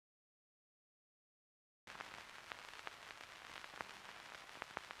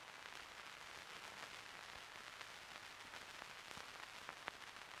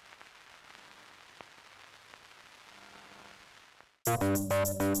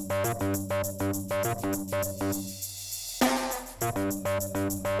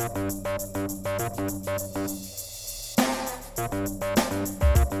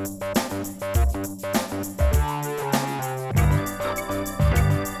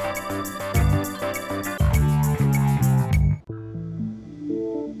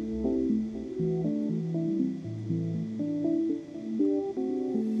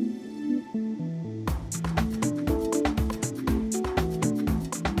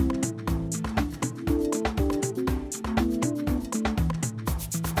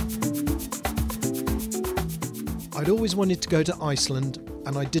I'd always wanted to go to Iceland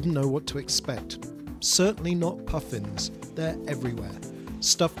and I didn't know what to expect. Certainly not puffins, they're everywhere.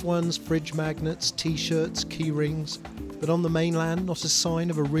 Stuffed ones, fridge magnets, t-shirts, key rings, but on the mainland not a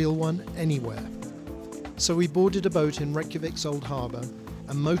sign of a real one anywhere. So we boarded a boat in Reykjavik's old harbour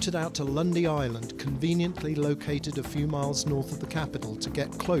and motored out to Lundy Island, conveniently located a few miles north of the capital to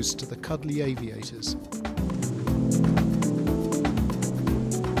get close to the cuddly aviators.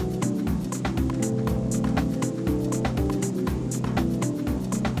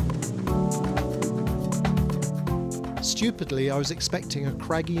 Stupidly, I was expecting a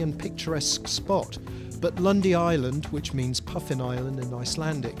craggy and picturesque spot, but Lundy Island, which means Puffin Island in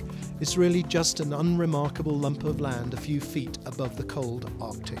Icelandic, is really just an unremarkable lump of land a few feet above the cold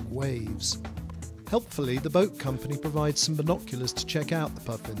Arctic waves. Helpfully, the boat company provides some binoculars to check out the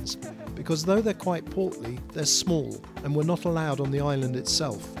puffins, because though they're quite portly, they're small and were not allowed on the island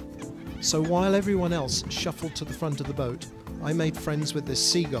itself. So while everyone else shuffled to the front of the boat, I made friends with this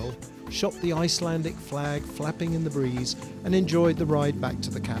seagull, shot the Icelandic flag flapping in the breeze, and enjoyed the ride back to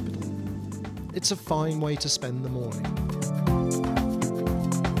the capital. It's a fine way to spend the morning.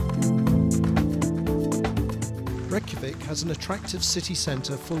 Reykjavik has an attractive city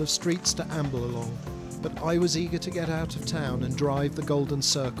centre full of streets to amble along, but I was eager to get out of town and drive the Golden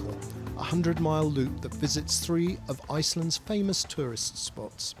Circle, a 100-mile loop that visits 3 of Iceland's famous tourist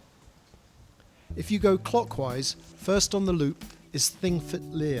spots. If you go clockwise, first on the loop is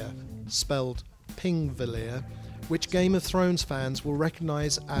Thingvellir, spelled Pingvellir, which Game of Thrones fans will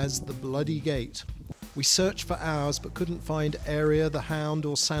recognise as the Bloody Gate. We searched for hours but couldn't find Arya, the Hound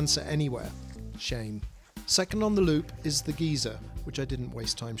or Sansa anywhere. Shame. Second on the loop is the Geyser, which I didn't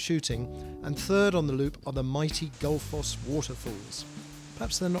waste time shooting, and third on the loop are the mighty Gullfoss waterfalls.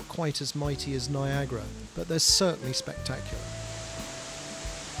 Perhaps they're not quite as mighty as Niagara, but they're certainly spectacular.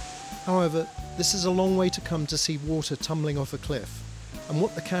 However, this is a long way to come to see water tumbling off a cliff, and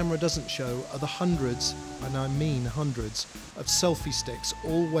what the camera doesn't show are the hundreds, and I mean hundreds, of selfie sticks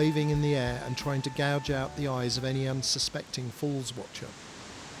all waving in the air and trying to gouge out the eyes of any unsuspecting falls watcher.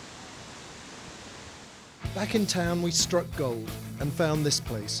 Back in town we struck gold and found this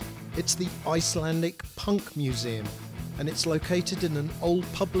place. It's the Icelandic Punk Museum, and it's located in an old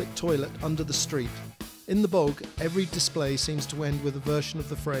public toilet under the street. In the bog, every display seems to end with a version of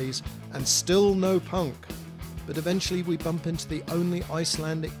the phrase, "and still no punk." But eventually we bump into the only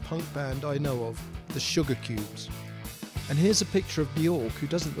Icelandic punk band I know of, the Sugar Cubes. And here's a picture of Björk, who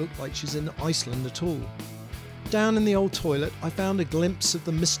doesn't look like she's in Iceland at all. Down in the old toilet, I found a glimpse of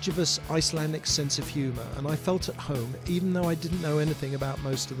the mischievous Icelandic sense of humour, and I felt at home, even though I didn't know anything about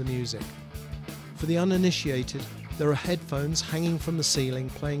most of the music. For the uninitiated, there are headphones hanging from the ceiling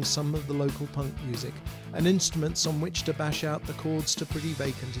playing some of the local punk music, and instruments on which to bash out the chords to Pretty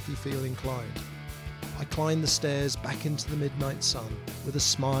Vacant if you feel inclined. I climbed the stairs back into the midnight sun with a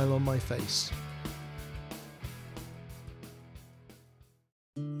smile on my face.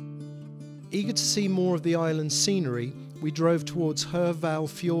 Eager to see more of the island's scenery, we drove towards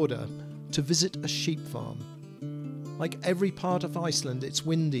Hervalfjorda to visit a sheep farm. Like every part of Iceland, it's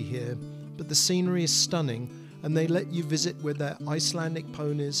windy here, but the scenery is stunning, and they let you visit with their Icelandic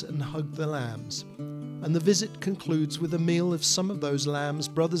ponies and hug the lambs. And the visit concludes with a meal of some of those lambs'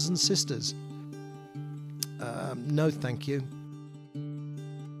 brothers and sisters. No thank you.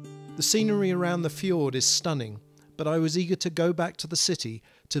 The scenery around the fjord is stunning, but I was eager to go back to the city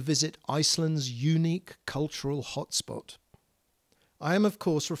to visit Iceland's unique cultural hotspot. I am of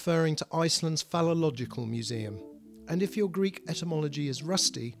course referring to Iceland's Phallological Museum, and if your Greek etymology is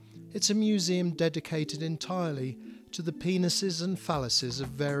rusty, it's a museum dedicated entirely to the penises and phalluses of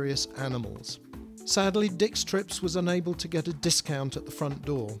various animals. Sadly, DIX TRIPS was unable to get a discount at the front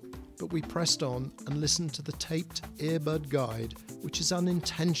door, but we pressed on and listened to the taped earbud guide, which is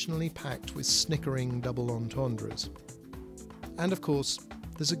unintentionally packed with snickering double entendres. And of course,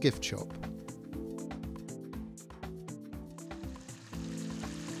 there's a gift shop.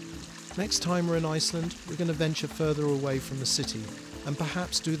 Next time we're in Iceland, we're going to venture further away from the city and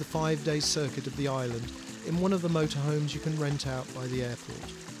perhaps do the 5-day circuit of the island in one of the motorhomes you can rent out by the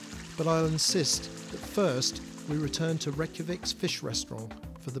airport. But I'll insist that first we return to Reykjavik's fish restaurant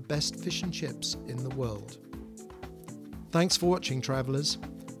for the best fish and chips in the world. Thanks for watching, travellers.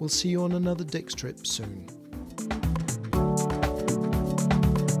 We'll see you on another DIX trip soon.